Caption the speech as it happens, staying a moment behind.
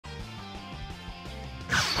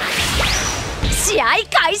試合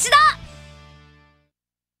開始だ。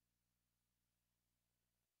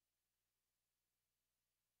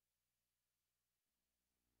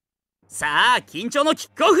さあ緊張のキッ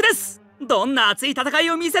クオフです。どんな熱い戦い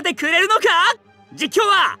を見せてくれるのか。実況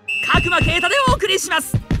は角間啓太でお送りしま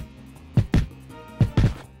す。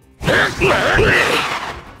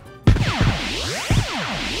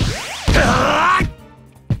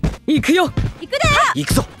行くよ。行くで。行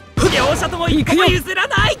くぞ。両者とも一歩も譲ら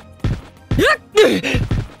ない。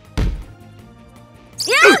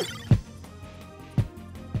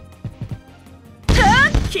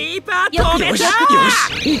キーパー止めた。よし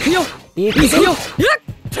行くよ。行くぞ。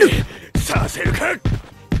させるか。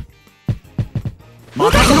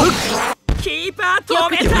任せろ。キーパー止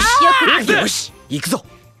めた。よし行くぞ。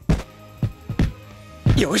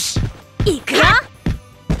よし行くよ。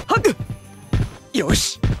よ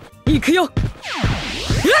し行くよ。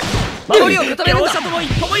守りを固めるんだ。両者とも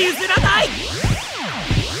一歩も譲らない。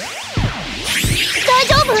大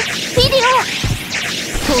丈夫？ビデオ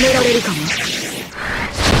止められるかも。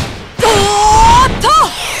おーっと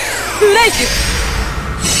ブレイク。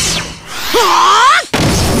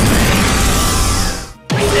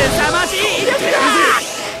凄まじい威力だ。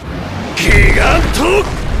ギガントウ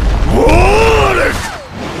ォール。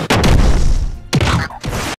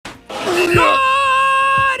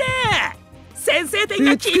先制点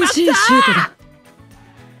が決まった。美しいシュートだ。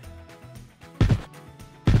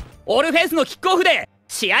オルフェウスのキックオフで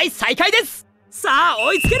試合再開です。さあ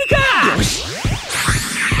追いつけるか。よし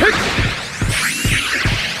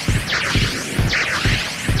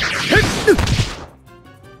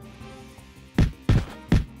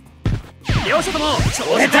両者とも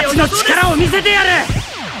俺たちの力を見せてやる。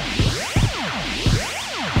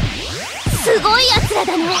すごいやつら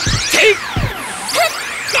だね。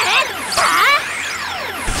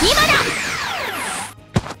今だ。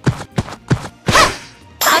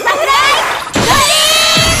バタフライドリ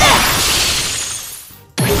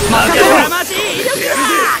ーム。凄まじい威力だ。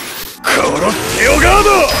このテオガード。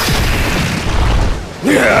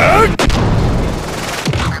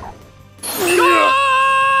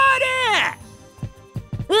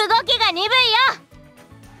動きが鈍いよ。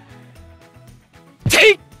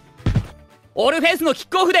オルフェウスのキッ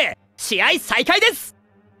クオフで試合再開です。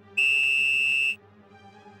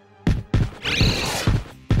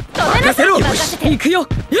任せろ。行くよ。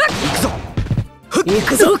行くぞ。行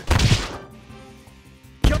くぞ。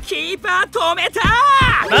キーパー止めた。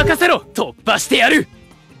任せろ。突破してやる。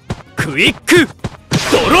クイック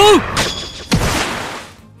ドロー。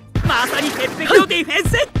まさに鉄壁のディフェン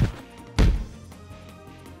ス。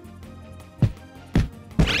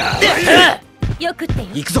よくってよ。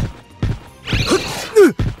行くぞ。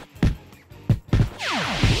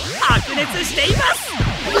白熱しています。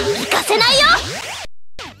行かせないよ。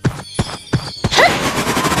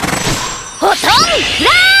ホトンラッ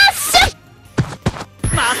シュ。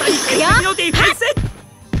まさに鉄壁のディフェンス。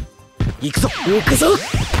行くぞ。行くぞ。行く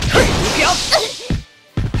よ。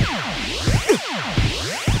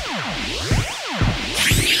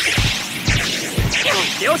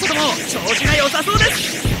両者とも調子が良さそうで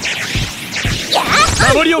す。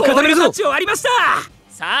守りを固めるぞ。終わりました。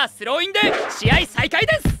さあスローインで試合再開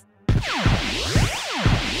です。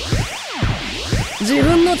自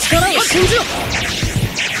分の力を信じろ。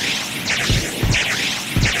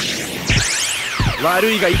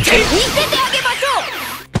悪いがいけ。見せてあげましょう。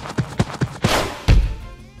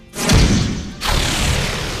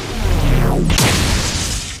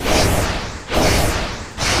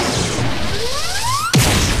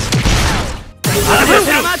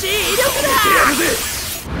凄まじい威力だ。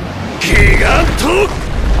ギガントウ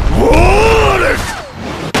ォール。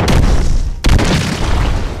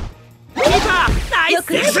キーパーナイス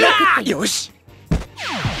セーブだ。よし。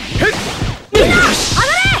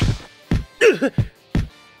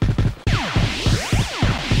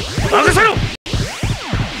任せろ。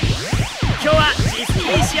今日は実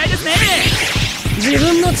にいい試合ですね。自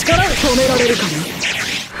分の力を止められるかな。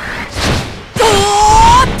お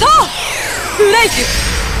ーっとブレイク。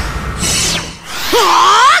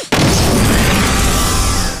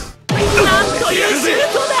なんというシュー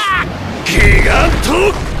トだ。ギガントウ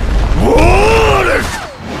ォール。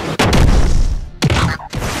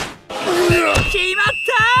決まっ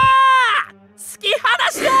た。突き放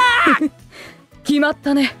した決まっ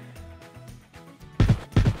たね。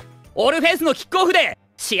オルフェウスのキックオフで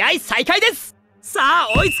試合再開です。さ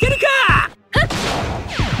あ追いつけるか。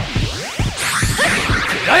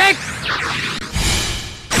くらえ。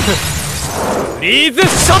フリーズシ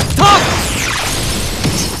ョット。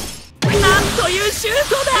なんというシュー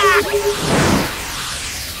トだ。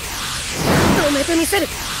止めてみせる。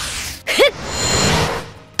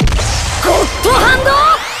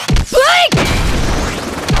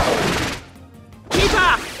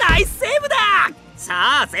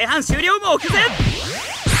前半終了目前。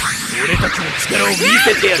俺たちの力を見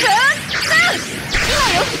せてやる。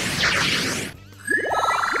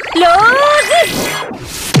ローズ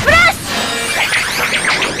スプラッシ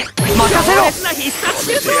任せろ。強烈な必殺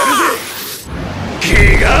シュート。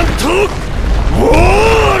ギガントウォ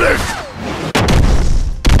ール。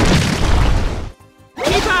キ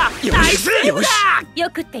ーパーナイスセーブだ。ュよ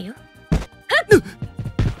くってよ。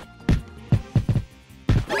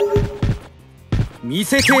見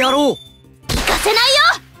せてやろう。行かせないよ。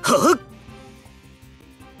はっ。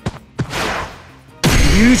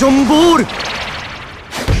イリュージョンボール。こ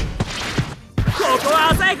こ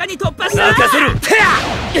は鮮やかに突破した。任せろ。任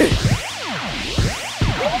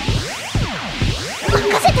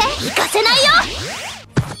せて。行かせないよ。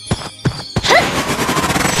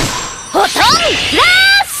ほとんラッ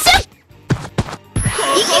シュ。こ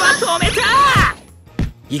こは止めた。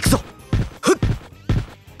行くぞ。こ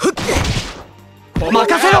こ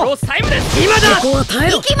任せろ。からロスタイムです。今だ。ここは耐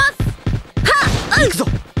えろ。行きます。はっ、行くぞ。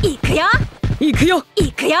行くよ。行くよ。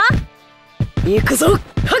行くよ。行くぞ。はっ。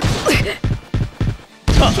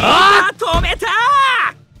あー止めた。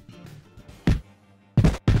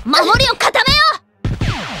守りを固めよ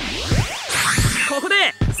ここ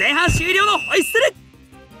で前半終了のホイッスル。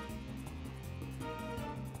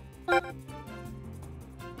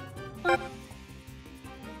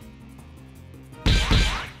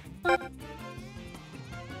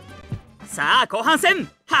さあ後半戦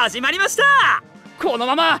始まりました。この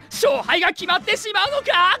まま勝敗が決まってしまうの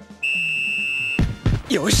か。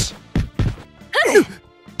よし。い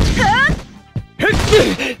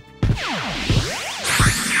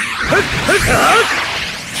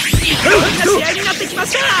ろんな試合になってきま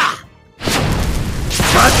した。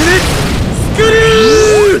爆裂スクリュ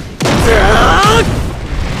ー。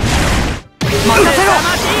任せろ。凄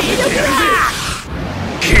まじい威力だ。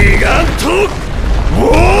ギガントウォ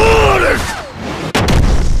ール。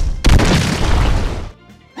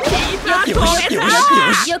キーパー止めた。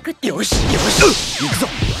よくってよ。よしよし。行くぞ。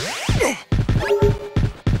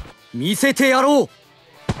見せてやろう。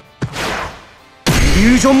イ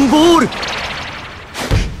リュージョンボール。こ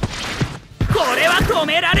れは止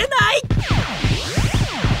められない。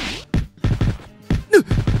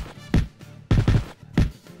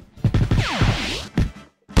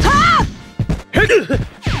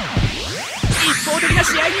一方的な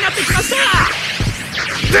試合になってきました。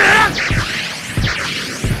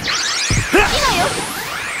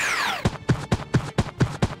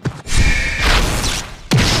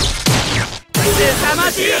凄ま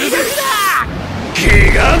じい威力だ。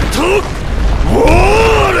ギガントウォ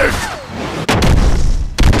ール。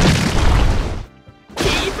キー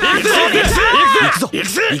パー止めた。行くぞ。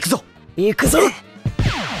行くぞ。行くぞ。任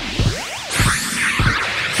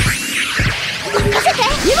せて。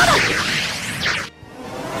今だ。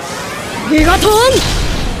ギガトン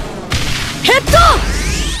ヘッド。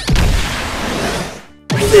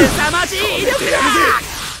凄まじい威力だ。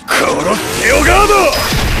殺ってよガード。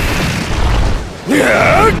キ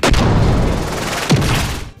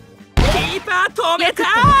ーパー止めた。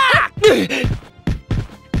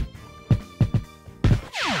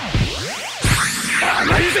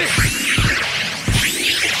甘いぜ。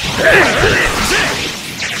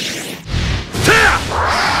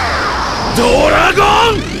ドラ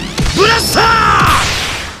ゴンブラスタ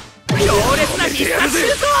ー。強烈な必殺シュー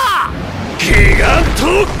ト。ギガント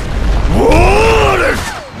ウォール。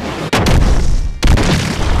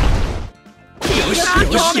キーパー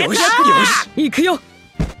止めた。行くよ。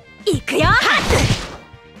行くよ。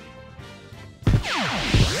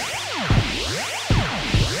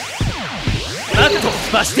あっと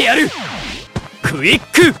飛ばしてやる。クイッ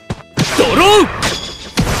クドロー。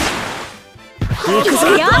行くぞ。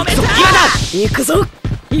止めた。行くぞ。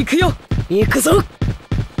行くよ。行くぞ。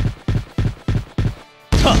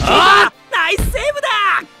ナイスセーブだ。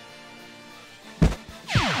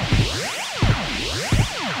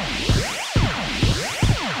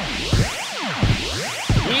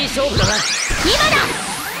いい勝負だな。今だ。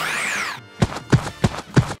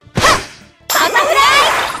バタフライ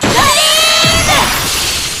ドリー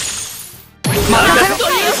ム。任せろ。と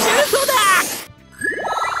いうシュートだ。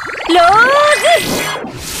ローズ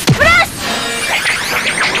スプラッシ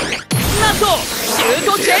なんとシュー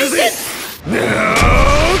トチェンジ。ゴー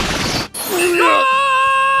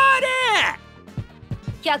ル。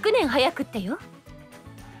100年早くってよ。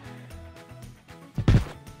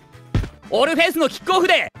オルフェスのキックオフ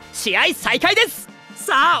で試合再開です。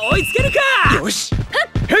さあ追いつけるか。よし。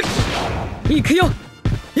行くよ。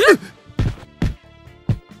行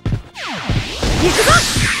くぞ。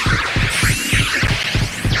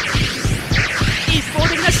一方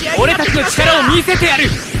的な試合に俺たちのなってきました。力を見せてやる。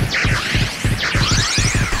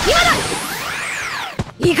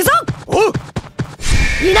行くぞ。おう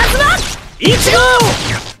稲妻1号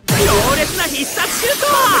強烈な必殺シュート。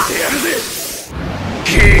やるぜ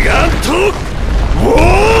ギガントウォ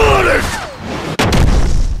ール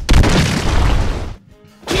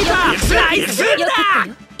キーパーナイスセーブだ。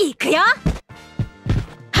行くよ。は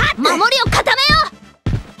っ守りを固めよ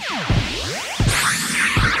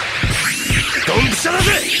ドンピシャだぜ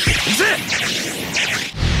いぜ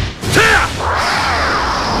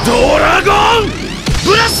ドラゴン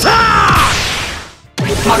ブラスター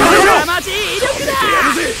凄まじい威力だ。や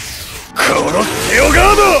るぜこのテオガ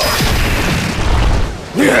ード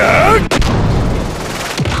やっ決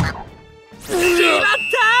まっ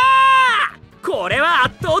たー。これは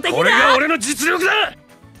圧倒的だ。これが俺の実力だ。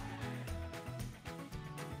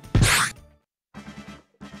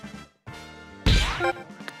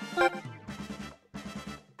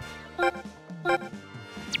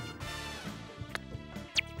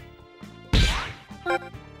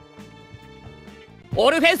オ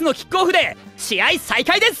ルフェウスのキックオフで試合再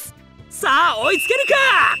開です。さあ追いつける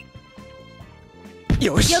か。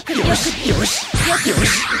よしよしよしよし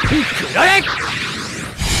くらえフ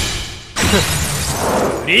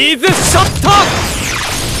リーズショット。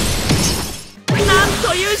なん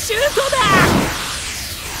というシュートだ。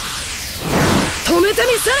止めてみ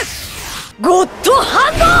せる。ゴッドハ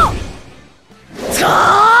ンドザ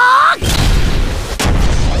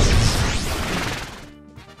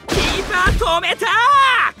キーパー止めた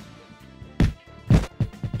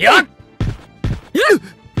ー。やっ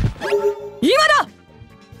今だ。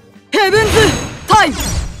ヘブンズタイム。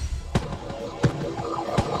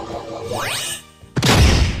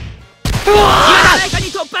誰かに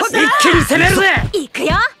突破した。一気に攻めるぜ。行くよ。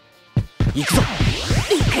行くぞ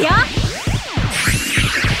行くよ。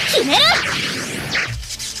決める。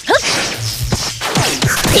ふっ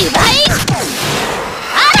ディバイン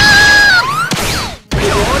強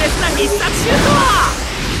烈な必殺シュー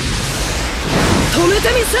止めて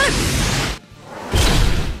みせる。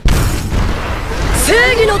正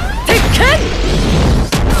義の鉄拳。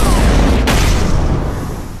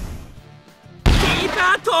ト。キーパ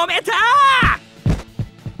ー止めたー。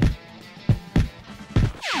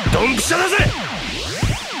ドンピシャだぜ。やっ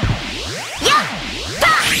た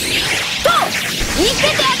と見せ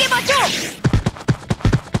てあげましょう。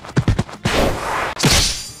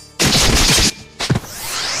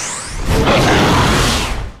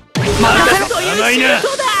なんというシュート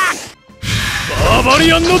だ。バーバリ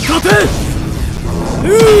アンの盾。こ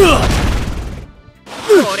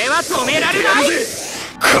れは止められない。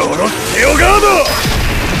このテオガード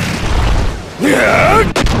やっ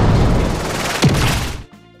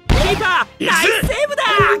キーパーナイスセーブだ。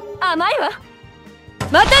甘いわ。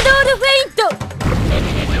マタドールフェイント。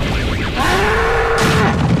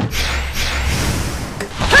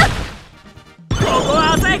ここ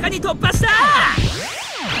は鮮やかに突破した。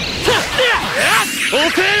オ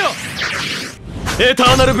ペよエタ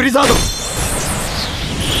ーナルブリザード。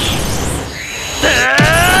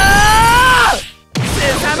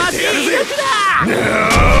凄まじい威力だ。決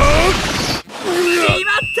ま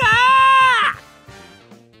っ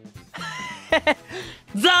たー。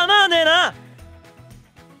ざまあねえな。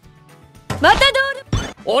マタドー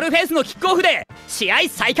ル。オルフェウスのキックオフで試合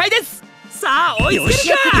再開です。さあ追いつ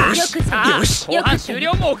けるか。よしさあよし後半終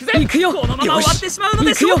了目前。行くよこのまま終わってしまうの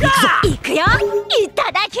でしょうか。行くよ。い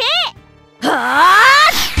ただきは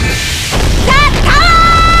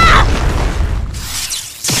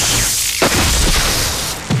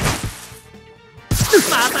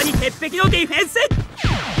まさに鉄壁のディフェンス。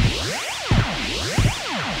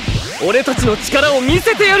俺たちの力を見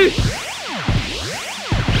せてやる。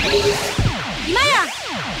今や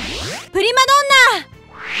プリマドンナ。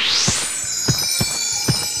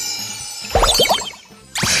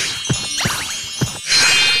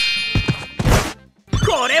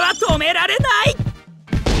これは止められない。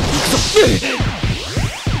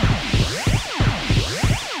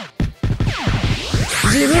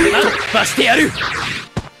自分突破してやる。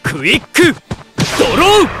クイックド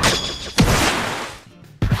ロー。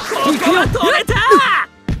ここは止めた。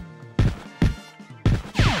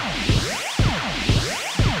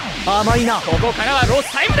甘いな。ここからはロ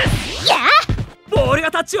スタイムです。やボール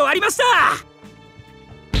がタッチ終わりました。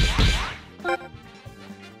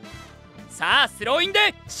さあスローイン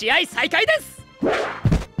で試合再開です。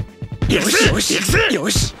よしよしよ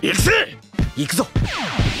し行くぜ。行くぞ。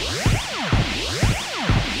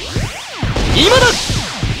今だ。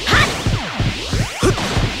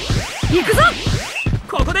行くぞ。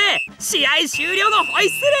ここで試合終了のホイッ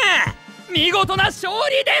スル。見事な勝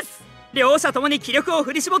利です。両者ともに気力を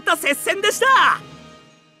振り絞った接戦でした。